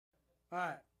All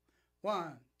right. 1,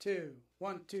 2,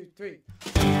 1, 2, 3.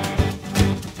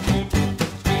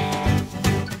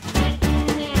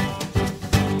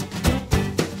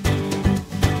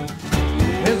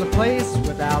 There's a place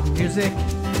without music,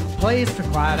 a place for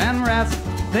quiet and rest.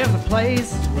 There's a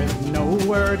place with no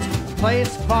words, a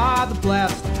place for the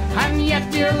blessed. And yet,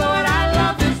 dear Lord, I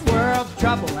love this world's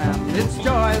trouble and its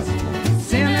joys.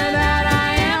 Sinner that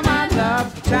I am, I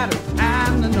love the chatter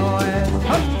and the noise.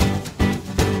 Huh.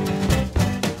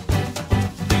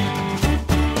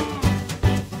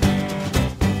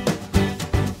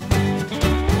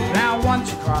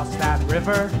 Once you cross that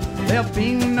river, there'll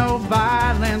be no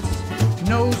violence.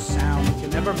 No sound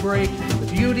can ever break the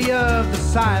beauty of the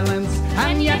silence.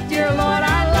 And yet, dear Lord,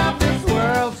 I love this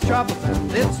world's troubles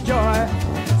and its joy.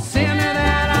 Sinner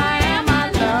that I am,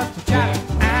 I love the chatter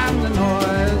and the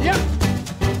noise. Yeah.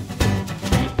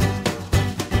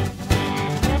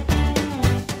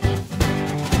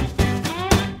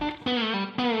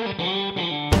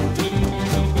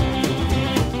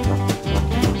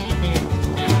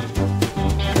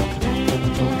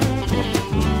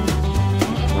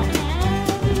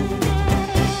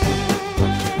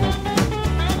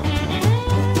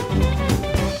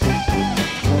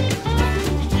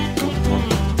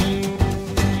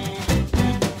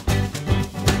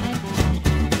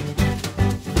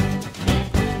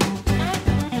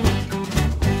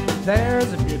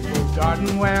 There's a beautiful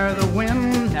garden where the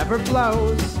wind never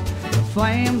blows. The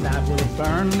flame that will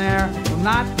burn there will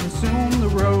not consume the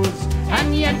rose.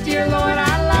 And yet, dear Lord,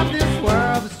 I love this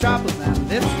world, its troubles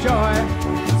and its joy.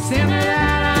 Sinner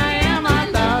that I am, I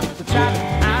love the chatter